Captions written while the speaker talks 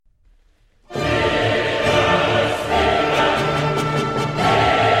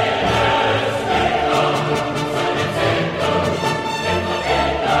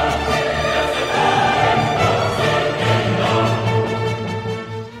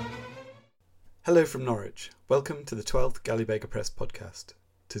Hello from Norwich. Welcome to the 12th Gallybeggar Press podcast.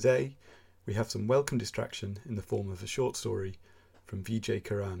 Today, we have some welcome distraction in the form of a short story from Vijay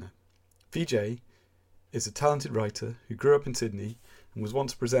Khurana. Vijay is a talented writer who grew up in Sydney and was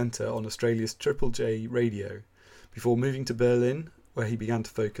once a presenter on Australia's Triple J radio before moving to Berlin, where he began to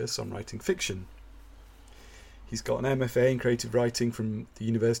focus on writing fiction. He's got an MFA in creative writing from the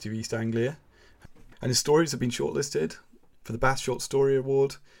University of East Anglia, and his stories have been shortlisted for the Bath Short Story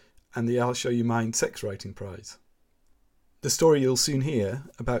Award and the I'll Show You Mine Sex Writing Prize. The story you'll soon hear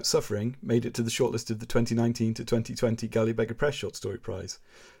about suffering made it to the shortlist of the 2019 to 2020 Gallybeggar Press Short Story Prize,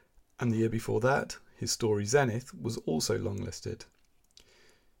 and the year before that, his story Zenith was also longlisted.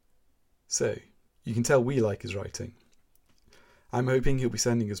 So, you can tell we like his writing. I'm hoping he'll be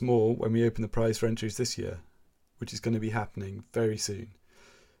sending us more when we open the prize for entries this year, which is going to be happening very soon.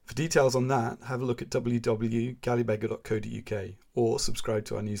 For details on that, have a look at www.gallybeggar.co.uk or subscribe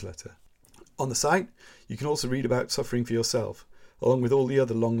to our newsletter. On the site, you can also read about suffering for yourself, along with all the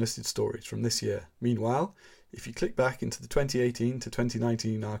other long-listed stories from this year. Meanwhile, if you click back into the 2018 to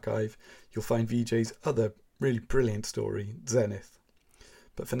 2019 archive, you'll find Vijay's other really brilliant story, Zenith.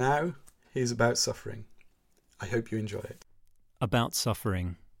 But for now, here's About Suffering. I hope you enjoy it. About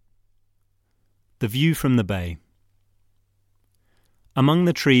Suffering. The view from the bay. Among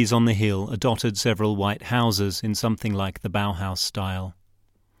the trees on the hill are dotted several white houses in something like the Bauhaus style.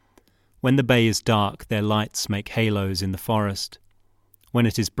 When the bay is dark, their lights make halos in the forest. When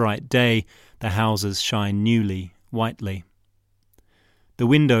it is bright day, the houses shine newly, whitely. The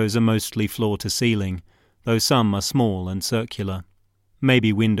windows are mostly floor-to-ceiling, though some are small and circular,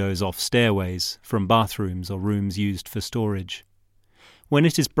 maybe windows off stairways, from bathrooms or rooms used for storage. When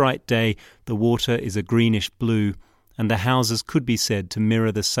it is bright day, the water is a greenish blue, and the houses could be said to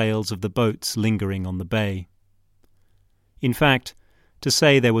mirror the sails of the boats lingering on the bay. In fact, to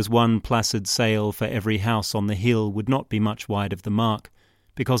say there was one placid sail for every house on the hill would not be much wide of the mark,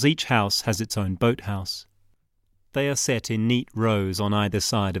 because each house has its own boathouse. They are set in neat rows on either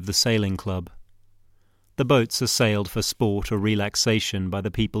side of the sailing club. The boats are sailed for sport or relaxation by the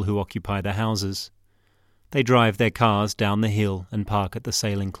people who occupy the houses. They drive their cars down the hill and park at the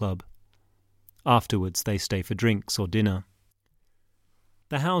sailing club. Afterwards they stay for drinks or dinner.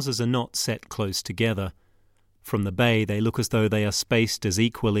 The houses are not set close together. From the bay they look as though they are spaced as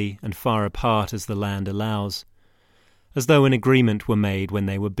equally and far apart as the land allows, as though an agreement were made when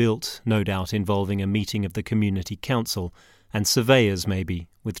they were built, no doubt involving a meeting of the community council, and surveyors maybe,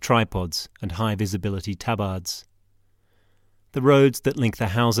 with tripods and high-visibility tabards. The roads that link the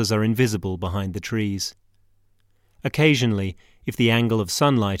houses are invisible behind the trees. Occasionally, if the angle of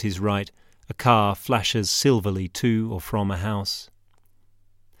sunlight is right, a car flashes silverly to or from a house.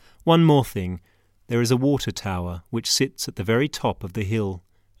 One more thing, there is a water tower which sits at the very top of the hill,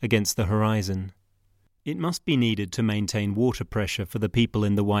 against the horizon. It must be needed to maintain water pressure for the people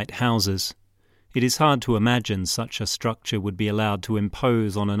in the white houses. It is hard to imagine such a structure would be allowed to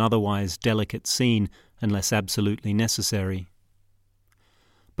impose on an otherwise delicate scene unless absolutely necessary.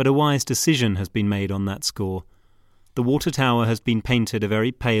 But a wise decision has been made on that score. The water tower has been painted a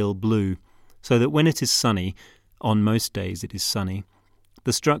very pale blue, so that when it is sunny, on most days it is sunny,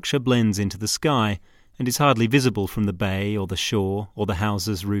 the structure blends into the sky and is hardly visible from the bay or the shore or the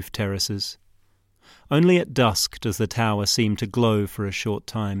houses' roof terraces. Only at dusk does the tower seem to glow for a short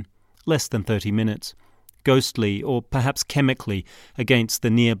time, less than 30 minutes, ghostly or perhaps chemically against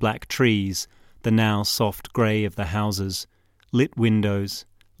the near black trees, the now soft grey of the houses, lit windows,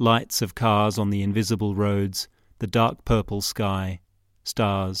 lights of cars on the invisible roads, the dark purple sky,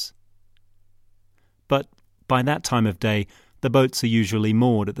 stars. But by that time of day, the boats are usually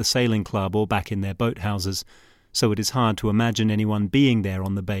moored at the sailing club or back in their boathouses, so it is hard to imagine anyone being there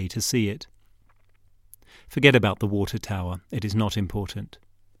on the bay to see it. Forget about the water tower, it is not important.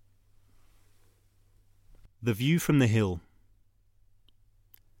 The view from the hill.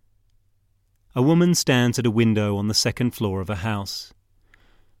 A woman stands at a window on the second floor of a house.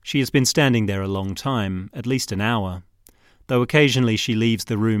 She has been standing there a long time, at least an hour, though occasionally she leaves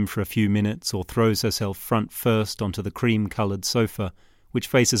the room for a few minutes or throws herself front first onto the cream-coloured sofa, which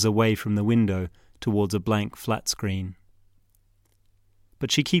faces away from the window towards a blank flat screen.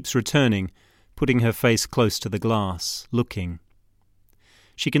 But she keeps returning, putting her face close to the glass, looking.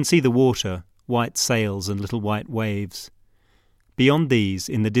 She can see the water, white sails and little white waves. Beyond these,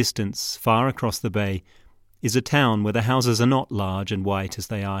 in the distance, far across the bay, is a town where the houses are not large and white as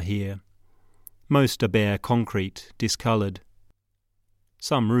they are here. Most are bare concrete, discoloured.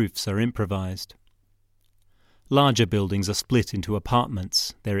 Some roofs are improvised. Larger buildings are split into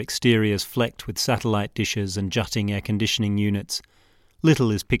apartments, their exteriors flecked with satellite dishes and jutting air conditioning units,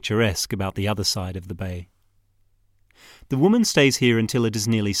 Little is picturesque about the other side of the bay. The woman stays here until it is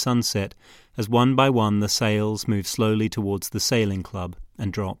nearly sunset, as one by one the sails move slowly towards the sailing club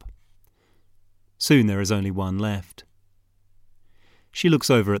and drop. Soon there is only one left. She looks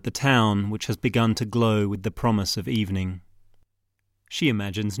over at the town, which has begun to glow with the promise of evening. She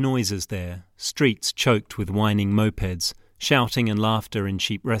imagines noises there, streets choked with whining mopeds, shouting and laughter in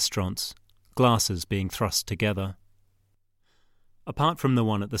cheap restaurants, glasses being thrust together. Apart from the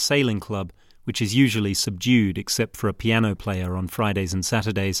one at the sailing club, which is usually subdued except for a piano player on Fridays and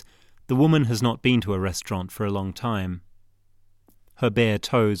Saturdays, the woman has not been to a restaurant for a long time. Her bare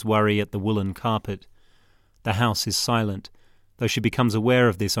toes worry at the woolen carpet. The house is silent, though she becomes aware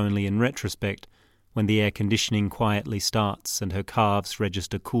of this only in retrospect, when the air conditioning quietly starts and her calves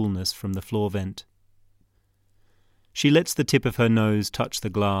register coolness from the floor vent. She lets the tip of her nose touch the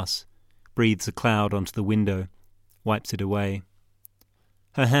glass, breathes a cloud onto the window, wipes it away.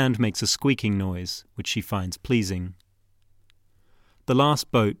 Her hand makes a squeaking noise, which she finds pleasing. The last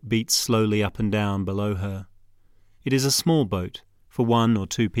boat beats slowly up and down below her. It is a small boat, for 1 or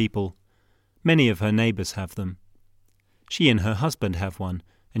 2 people. Many of her neighbours have them. She and her husband have one,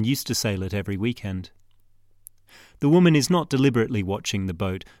 and used to sail it every weekend. The woman is not deliberately watching the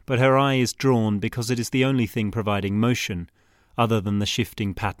boat, but her eye is drawn because it is the only thing providing motion, other than the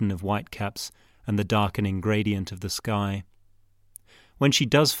shifting pattern of whitecaps and the darkening gradient of the sky. When she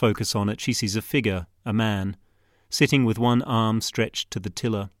does focus on it, she sees a figure, a man, sitting with one arm stretched to the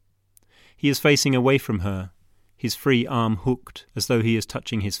tiller. He is facing away from her, his free arm hooked as though he is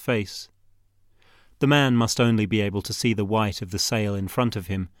touching his face. The man must only be able to see the white of the sail in front of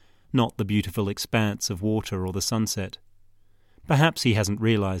him, not the beautiful expanse of water or the sunset. Perhaps he hasn't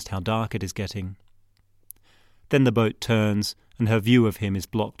realized how dark it is getting. Then the boat turns, and her view of him is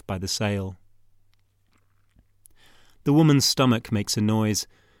blocked by the sail. The woman's stomach makes a noise,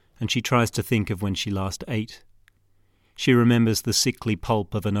 and she tries to think of when she last ate. She remembers the sickly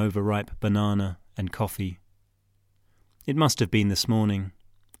pulp of an overripe banana and coffee. It must have been this morning.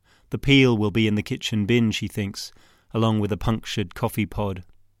 The peel will be in the kitchen bin, she thinks, along with a punctured coffee pod.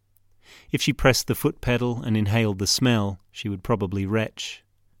 If she pressed the foot pedal and inhaled the smell, she would probably retch.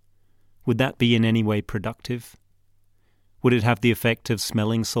 Would that be in any way productive? Would it have the effect of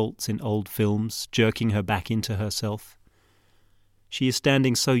smelling salts in old films, jerking her back into herself? She is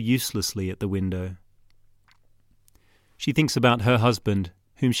standing so uselessly at the window. She thinks about her husband,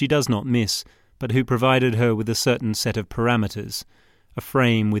 whom she does not miss, but who provided her with a certain set of parameters, a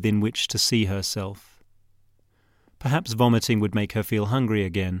frame within which to see herself. Perhaps vomiting would make her feel hungry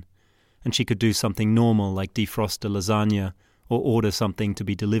again, and she could do something normal like defrost a lasagna or order something to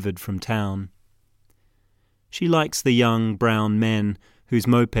be delivered from town. She likes the young, brown men whose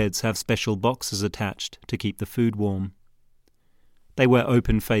mopeds have special boxes attached to keep the food warm. They wear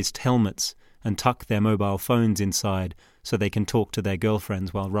open-faced helmets and tuck their mobile phones inside so they can talk to their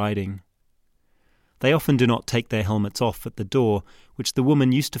girlfriends while riding. They often do not take their helmets off at the door, which the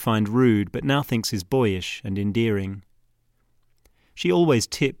woman used to find rude but now thinks is boyish and endearing. She always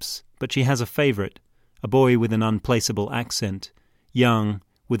tips, but she has a favourite, a boy with an unplaceable accent, young,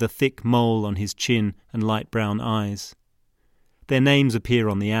 with a thick mole on his chin and light brown eyes. Their names appear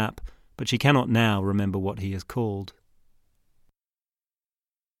on the app, but she cannot now remember what he is called.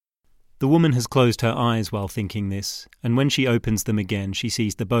 The woman has closed her eyes while thinking this, and when she opens them again she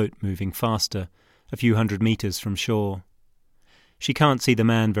sees the boat moving faster, a few 100 metres from shore. She can't see the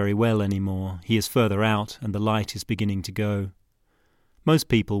man very well anymore. He is further out, and the light is beginning to go. Most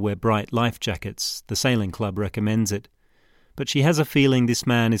people wear bright life jackets. The sailing club recommends it. But she has a feeling this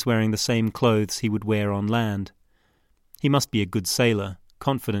man is wearing the same clothes he would wear on land. He must be a good sailor,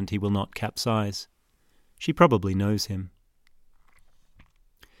 confident he will not capsize. She probably knows him.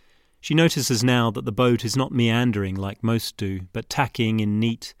 She notices now that the boat is not meandering like most do, but tacking in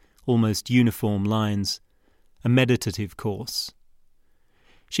neat, almost uniform lines, a meditative course.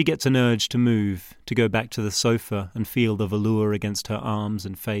 She gets an urge to move, to go back to the sofa and feel the velour against her arms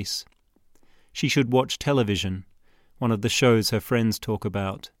and face. She should watch television, one of the shows her friends talk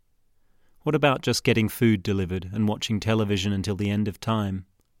about. What about just getting food delivered and watching television until the end of time?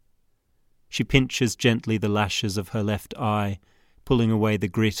 She pinches gently the lashes of her left eye, pulling away the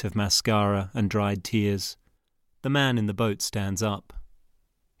grit of mascara and dried tears. The man in the boat stands up.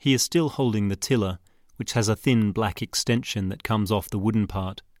 He is still holding the tiller, which has a thin black extension that comes off the wooden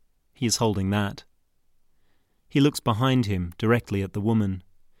part. He is holding that. He looks behind him, directly at the woman.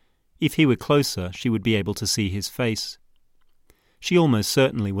 If he were closer, she would be able to see his face. She almost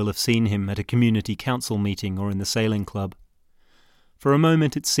certainly will have seen him at a community council meeting or in the sailing club. For a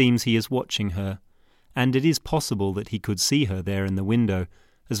moment it seems he is watching her, and it is possible that he could see her there in the window,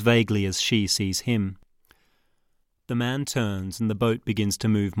 as vaguely as she sees him. The man turns and the boat begins to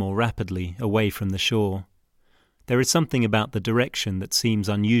move more rapidly away from the shore. There is something about the direction that seems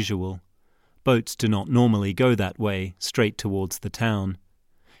unusual. Boats do not normally go that way, straight towards the town.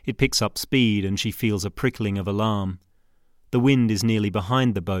 It picks up speed and she feels a prickling of alarm. The wind is nearly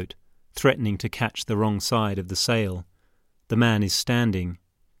behind the boat, threatening to catch the wrong side of the sail. The man is standing.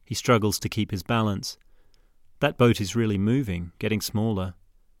 He struggles to keep his balance. That boat is really moving, getting smaller.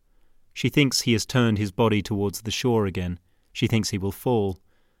 She thinks he has turned his body towards the shore again. She thinks he will fall.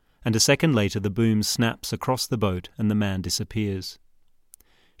 And a second later the boom snaps across the boat and the man disappears.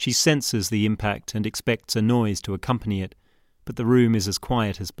 She senses the impact and expects a noise to accompany it, but the room is as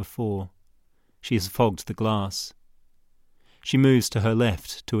quiet as before. She has fogged the glass. She moves to her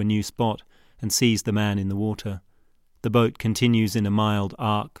left to a new spot and sees the man in the water. The boat continues in a mild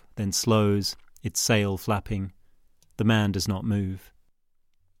arc, then slows, its sail flapping. The man does not move.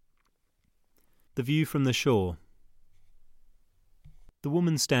 The view from the shore. The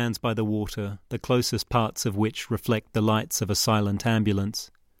woman stands by the water, the closest parts of which reflect the lights of a silent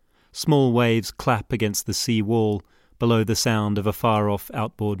ambulance. Small waves clap against the sea wall below the sound of a far-off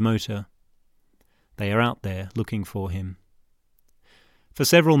outboard motor. They are out there looking for him. For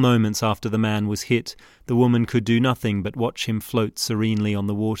several moments after the man was hit, the woman could do nothing but watch him float serenely on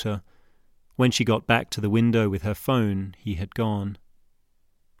the water. When she got back to the window with her phone, he had gone.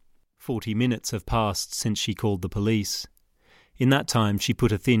 40 minutes have passed since she called the police. In that time she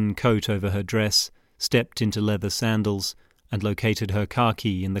put a thin coat over her dress, stepped into leather sandals, and located her car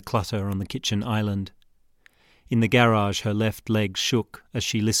key in the clutter on the kitchen island. In the garage her left leg shook as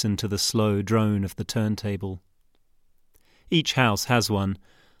she listened to the slow drone of the turntable. Each house has one.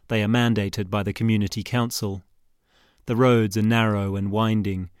 They are mandated by the community council. The roads are narrow and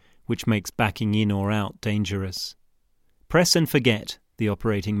winding, which makes backing in or out dangerous. Press and forget, the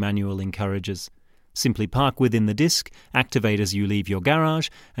operating manual encourages. Simply park within the disc, activate as you leave your garage,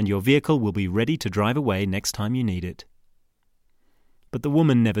 and your vehicle will be ready to drive away next time you need it. But the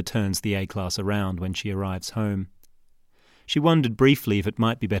woman never turns the A-Class around when she arrives home. She wondered briefly if it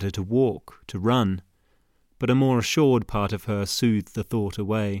might be better to walk, to run, but a more assured part of her soothed the thought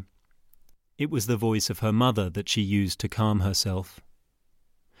away. It was the voice of her mother that she used to calm herself.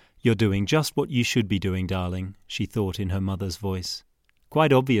 "You're doing just what you should be doing, darling," she thought in her mother's voice.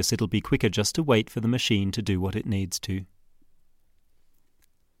 "Quite obvious it'll be quicker just to wait for the machine to do what it needs to."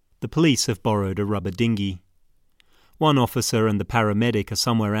 The police have borrowed a rubber dinghy. One officer and the paramedic are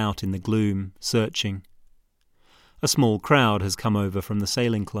somewhere out in the gloom, searching. A small crowd has come over from the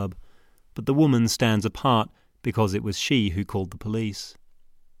sailing club, but the woman stands apart because it was she who called the police.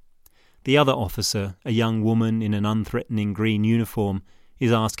 The other officer, a young woman in an unthreatening green uniform,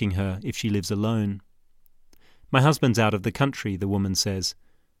 is asking her if she lives alone. "My husband's out of the country," the woman says.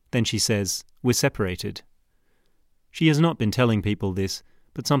 Then she says, "We're separated." She has not been telling people this,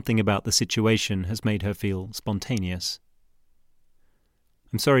 but something about the situation has made her feel spontaneous.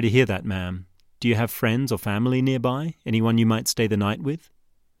 "I'm sorry to hear that, ma'am. Do you have friends or family nearby? Anyone you might stay the night with?"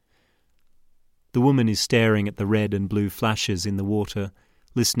 The woman is staring at the red and blue flashes in the water,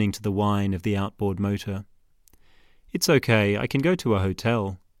 listening to the whine of the outboard motor. "It's okay, I can go to a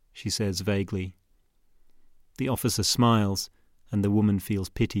hotel," she says vaguely. The officer smiles, and the woman feels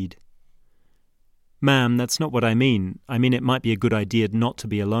pitied. "Ma'am, that's not what I mean. I mean it might be a good idea not to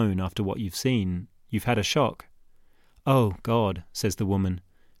be alone after what you've seen. You've had a shock." "Oh, God," says the woman,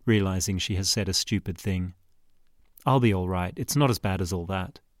 realizing she has said a stupid thing. "I'll be all right. It's not as bad as all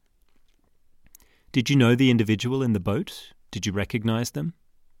that." "Did you know the individual in the boat? Did you recognize them?"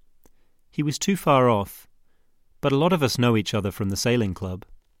 "He was too far off, but a lot of us know each other from the sailing club."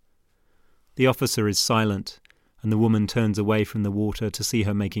 The officer is silent, and the woman turns away from the water to see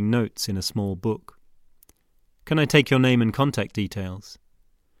her making notes in a small book. "Can I take your name and contact details?"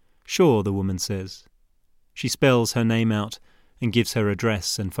 "Sure," the woman says. She spells her name out and gives her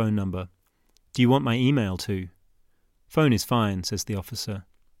address and phone number. "Do you want my email too?" "Phone is fine," says the officer.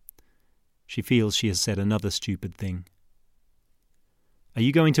 She feels she has said another stupid thing. "Are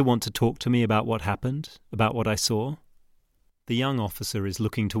you going to want to talk to me about what happened, about what I saw?" The young officer is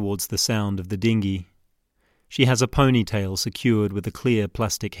looking towards the sound of the dinghy. She has a ponytail secured with a clear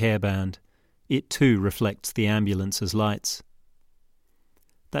plastic hairband. It too reflects the ambulance's lights.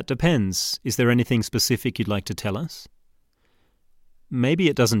 "That depends. Is there anything specific you'd like to tell us?" "Maybe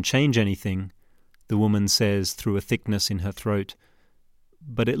it doesn't change anything," the woman says through a thickness in her throat.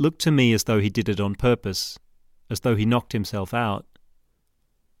 "But it looked to me as though he did it on purpose, as though he knocked himself out."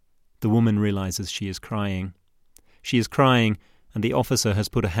 The woman realizes she is crying. She is crying, and the officer has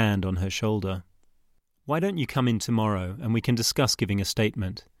put a hand on her shoulder. Why don't you come in tomorrow and we can discuss giving a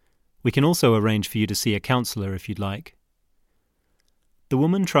statement? We can also arrange for you to see a counsellor if you'd like. The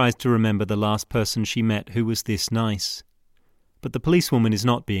woman tries to remember the last person she met who was this nice. But the policewoman is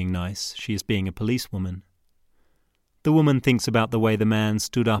not being nice, she is being a policewoman. The woman thinks about the way the man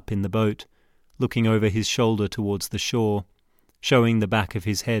stood up in the boat, looking over his shoulder towards the shore, showing the back of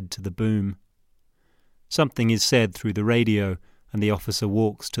his head to the boom. Something is said through the radio, and the officer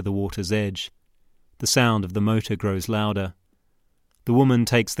walks to the water's edge. The sound of the motor grows louder. The woman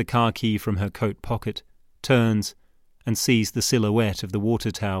takes the car key from her coat pocket, turns, and sees the silhouette of the water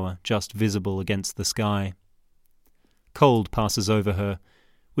tower just visible against the sky. Cold passes over her,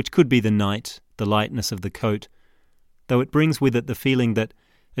 which could be the night, the lightness of the coat, though it brings with it the feeling that,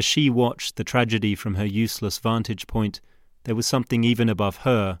 as she watched the tragedy from her useless vantage point, there was something even above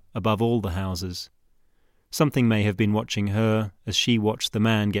her, above all the houses. Something may have been watching her as she watched the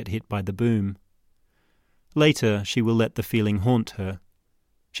man get hit by the boom. Later she will let the feeling haunt her.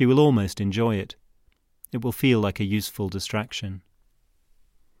 She will almost enjoy it. It will feel like a useful distraction.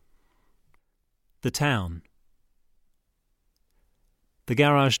 The town. The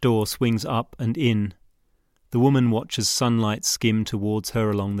garage door swings up and in. The woman watches sunlight skim towards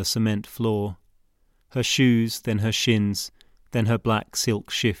her along the cement floor. Her shoes, then her shins, then her black silk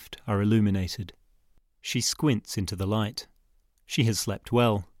shift are illuminated. She squints into the light. She has slept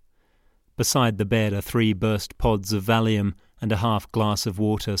well. Beside the bed are 3 burst pods of Valium and a half glass of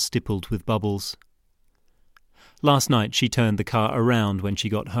water stippled with bubbles. Last night she turned the car around when she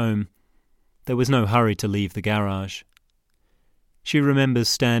got home. There was no hurry to leave the garage. She remembers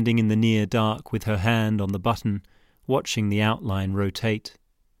standing in the near dark with her hand on the button, watching the outline rotate.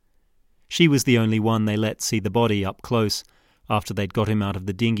 She was the only one they let see the body up close after they'd got him out of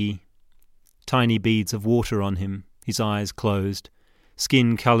the dinghy. Tiny beads of water on him, his eyes closed,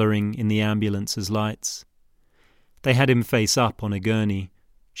 skin colouring in the ambulance's lights. They had him face up on a gurney.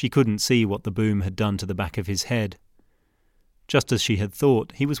 She couldn't see what the boom had done to the back of his head. Just as she had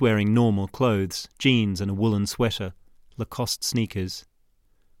thought, he was wearing normal clothes, jeans and a woolen sweater, Lacoste sneakers.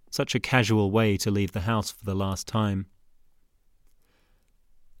 Such a casual way to leave the house for the last time.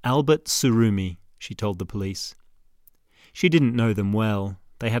 Albert Surumi, she told the police. She didn't know them well.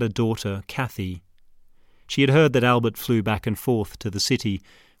 They had a daughter, Kathy. She had heard that Albert flew back and forth to the city,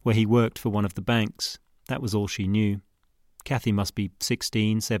 where he worked for one of the banks. That was all she knew. Kathy must be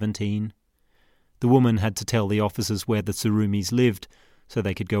 16, 17. The woman had to tell the officers where the Surumis lived, so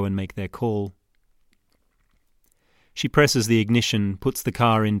they could go and make their call. She presses the ignition, puts the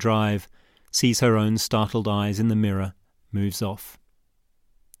car in drive, sees her own startled eyes in the mirror, moves off.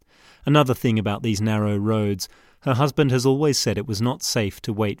 Another thing about these narrow roads, her husband has always said it was not safe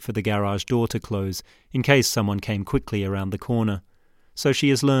to wait for the garage door to close in case someone came quickly around the corner, so she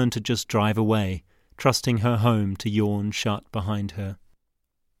has learned to just drive away, trusting her home to yawn shut behind her.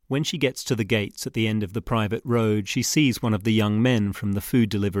 When she gets to the gates at the end of the private road, she sees one of the young men from the food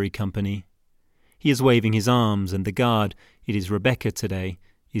delivery company. He is waving his arms, and the guard, it is Rebecca today,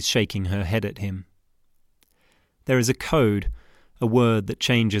 is shaking her head at him. There is a code, a word that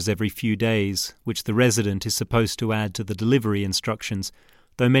changes every few days, which the resident is supposed to add to the delivery instructions,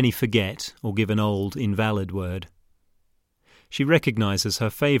 though many forget or give an old, invalid word. She recognizes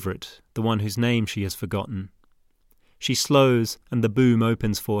her favourite, the one whose name she has forgotten. She slows, and the boom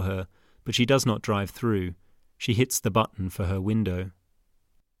opens for her, but she does not drive through. She hits the button for her window.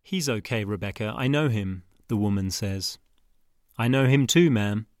 "He's okay, Rebecca, I know him," the woman says. "I know him too,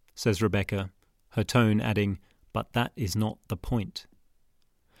 ma'am," says Rebecca, her tone adding, "but that is not the point."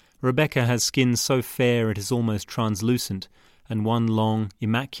 Rebecca has skin so fair it is almost translucent, and one long,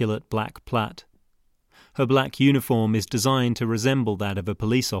 immaculate black plait. Her black uniform is designed to resemble that of a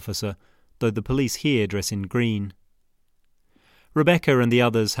police officer, though the police here dress in green. Rebecca and the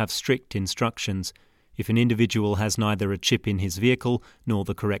others have strict instructions. If an individual has neither a chip in his vehicle nor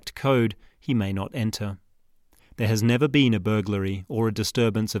the correct code, he may not enter. There has never been a burglary or a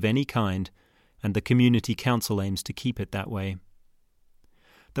disturbance of any kind, and the community council aims to keep it that way.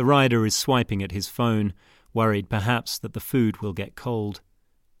 The rider is swiping at his phone, worried perhaps that the food will get cold.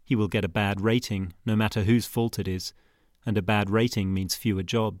 He will get a bad rating, no matter whose fault it is, and a bad rating means fewer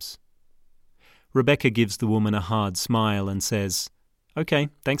jobs. Rebecca gives the woman a hard smile and says, "Okay,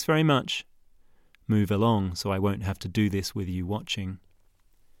 thanks very much. Move along so I won't have to do this with you watching."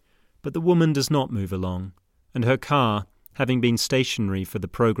 But the woman does not move along, and her car, having been stationary for the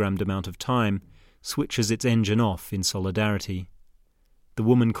programmed amount of time, switches its engine off in solidarity. The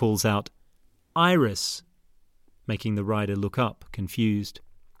woman calls out, "Iris," making the rider look up, confused.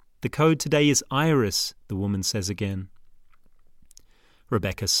 "The code today is Iris," the woman says again.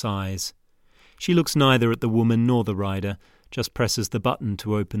 Rebecca sighs. She looks neither at the woman nor the rider, just presses the button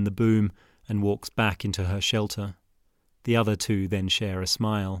to open the boom and walks back into her shelter. The other two then share a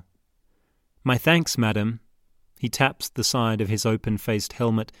smile. "My thanks, madam." He taps the side of his open-faced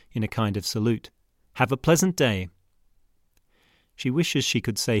helmet in a kind of salute. "Have a pleasant day." She wishes she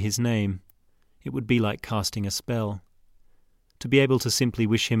could say his name. It would be like casting a spell. To be able to simply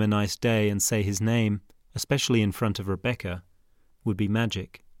wish him a nice day and say his name, especially in front of Rebecca, would be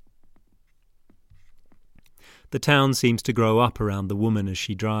magic. The town seems to grow up around the woman as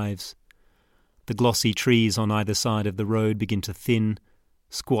she drives. The glossy trees on either side of the road begin to thin,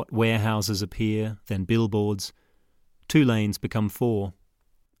 squat warehouses appear, then billboards. 2 lanes become 4.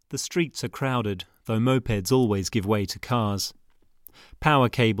 The streets are crowded, though mopeds always give way to cars. Power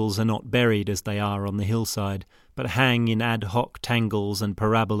cables are not buried as they are on the hillside, but hang in ad hoc tangles and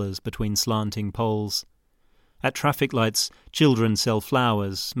parabolas between slanting poles. At traffic lights, children sell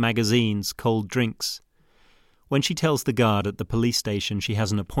flowers, magazines, cold drinks. When she tells the guard at the police station she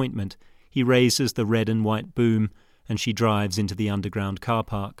has an appointment, he raises the red and white boom and she drives into the underground car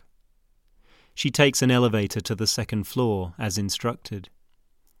park. She takes an elevator to the 2nd floor, as instructed.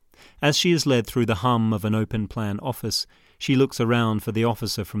 As she is led through the hum of an open-plan office, she looks around for the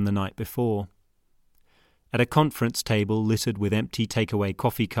officer from the night before. At a conference table littered with empty takeaway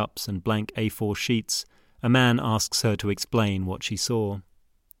coffee cups and blank A4 sheets, a man asks her to explain what she saw.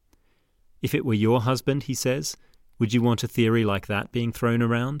 "If it were your husband," he says, "would you want a theory like that being thrown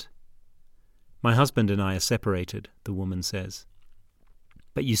around?" "My husband and I are separated," the woman says.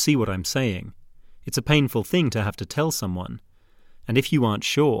 "But you see what I'm saying. It's a painful thing to have to tell someone. And if you aren't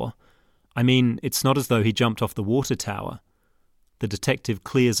sure, I mean, it's not as though he jumped off the water tower." The detective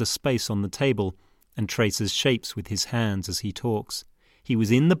clears a space on the table and traces shapes with his hands as he talks. "He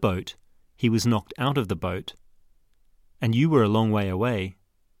was in the boat. He was knocked out of the boat. And you were a long way away."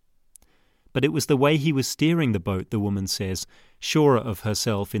 "But it was the way he was steering the boat," the woman says, surer of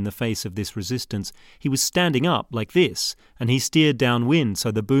herself in the face of this resistance. "He was standing up like this, and he steered downwind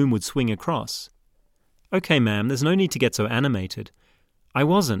so the boom would swing across." "Okay, ma'am, there's no need to get so animated." I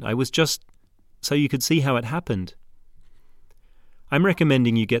was just so you could see how it happened." "I'm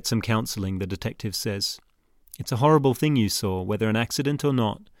recommending you get some counselling," the detective says. "It's a horrible thing you saw, whether an accident or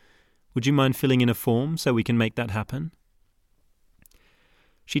not. Would you mind filling in a form so we can make that happen?"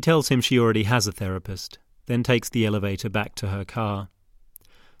 She tells him she already has a therapist, then takes the elevator back to her car.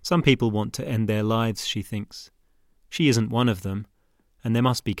 Some people want to end their lives, she thinks. She isn't one of them, and there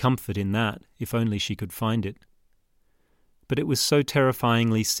must be comfort in that, if only she could find it. But it was so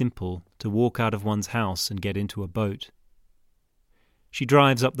terrifyingly simple to walk out of one's house and get into a boat. She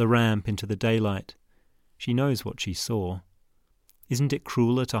drives up the ramp into the daylight. She knows what she saw. Isn't it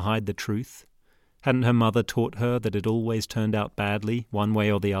crueler to hide the truth? Hadn't her mother taught her that it always turned out badly, one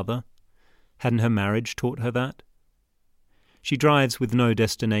way or the other? Hadn't her marriage taught her that? She drives with no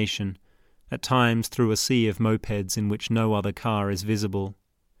destination, at times through a sea of mopeds in which no other car is visible.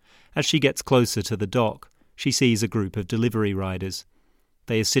 As she gets closer to the dock, she sees a group of delivery riders.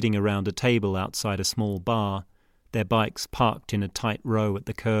 They are sitting around a table outside a small bar, their bikes parked in a tight row at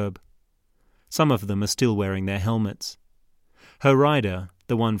the curb. Some of them are still wearing their helmets. Her rider,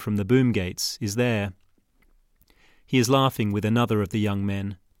 the one from the boom gates, is there. He is laughing with another of the young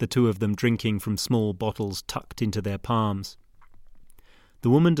men, the 2 of them drinking from small bottles tucked into their palms. The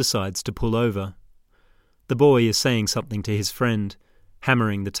woman decides to pull over. The boy is saying something to his friend,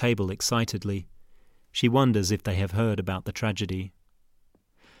 hammering the table excitedly. She wonders if they have heard about the tragedy.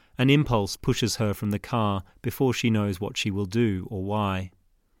 An impulse pushes her from the car before she knows what she will do or why.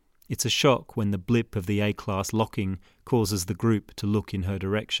 It's a shock when the blip of the A-class locking causes the group to look in her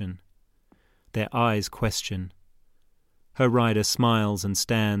direction. Their eyes question. Her rider smiles and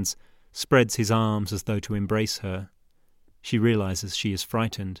stands, spreads his arms as though to embrace her. She realizes she is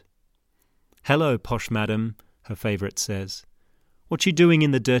frightened. "Hello, posh madam," her favourite says. "What you doing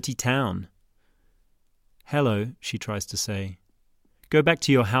in the dirty town?" "Hello," she tries to say. "Go back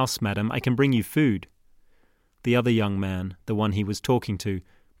to your house, madam. I can bring you food." The other young man, the one he was talking to,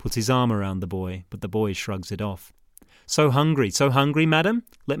 puts his arm around the boy, but the boy shrugs it off. So hungry, madam?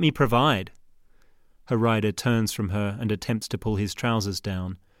 Let me provide." Her rider turns from her and attempts to pull his trousers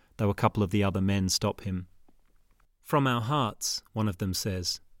down, though a couple of the other men stop him. "From our hearts," one of them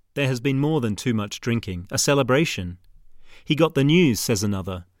says. "There has been more than too much drinking, a celebration." "He got the news," says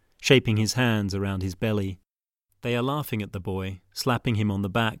another, shaping his hands around his belly. They are laughing at the boy, slapping him on the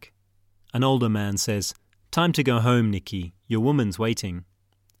back. An older man says, "Time to go home, Nicky. Your woman's waiting."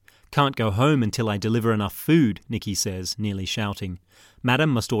 "Can't go home until I deliver enough food," Nicky says, nearly shouting. "Madam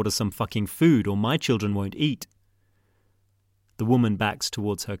must order some fucking food or my children won't eat." The woman backs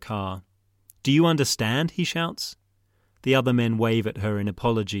towards her car. "Do you understand?" he shouts. The other men wave at her in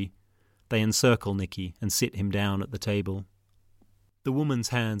apology. They encircle Nicky and sit him down at the table. The woman's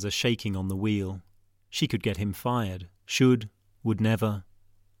hands are shaking on the wheel. She could get him fired. Should, would never.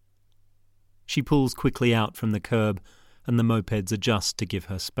 She pulls quickly out from the curb, and the mopeds adjust to give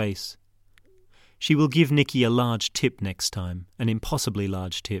her space. She will give Nicky a large tip next time, an impossibly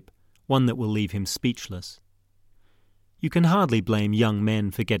large tip, one that will leave him speechless. You can hardly blame young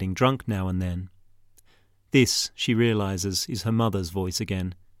men for getting drunk now and then. This, she realizes, is her mother's voice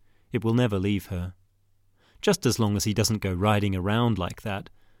again. It will never leave her. Just as long as he doesn't go riding around like that,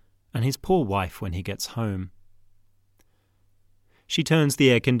 and his poor wife when he gets home. She turns the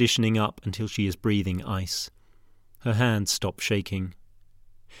air conditioning up until she is breathing ice. Her hands stop shaking.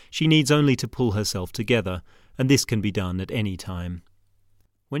 She needs only to pull herself together, and this can be done at any time.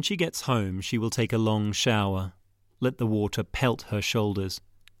 When she gets home, she will take a long shower, let the water pelt her shoulders,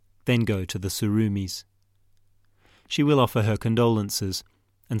 then go to the Surumis. She will offer her condolences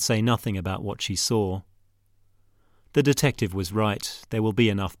and say nothing about what she saw. The detective was right. There will be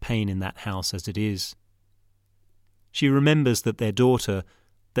enough pain in that house as it is. She remembers that their daughter,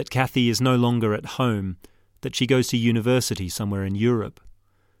 that Kathy is no longer at home, that she goes to university somewhere in Europe.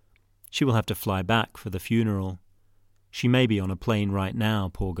 She will have to fly back for the funeral. She may be on a plane right now,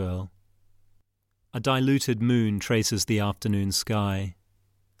 poor girl. A diluted moon traces the afternoon sky.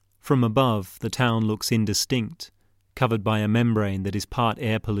 From above, the town looks indistinct, covered by a membrane that is part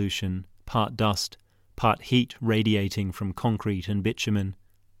air pollution, part dust, part heat radiating from concrete and bitumen.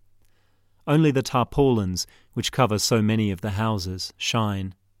 Only the tarpaulins, which cover so many of the houses,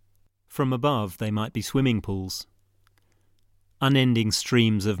 shine. From above they might be swimming pools. Unending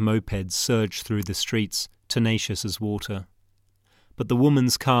streams of mopeds surge through the streets, tenacious as water. But the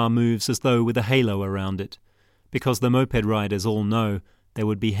woman's car moves as though with a halo around it, because the moped riders all know there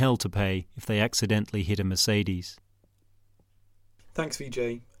would be hell to pay if they accidentally hit a Mercedes. Thanks, VJ,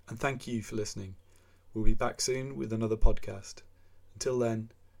 and thank you for listening. We'll be back soon with another podcast. Until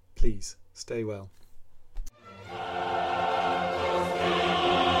then, please stay well.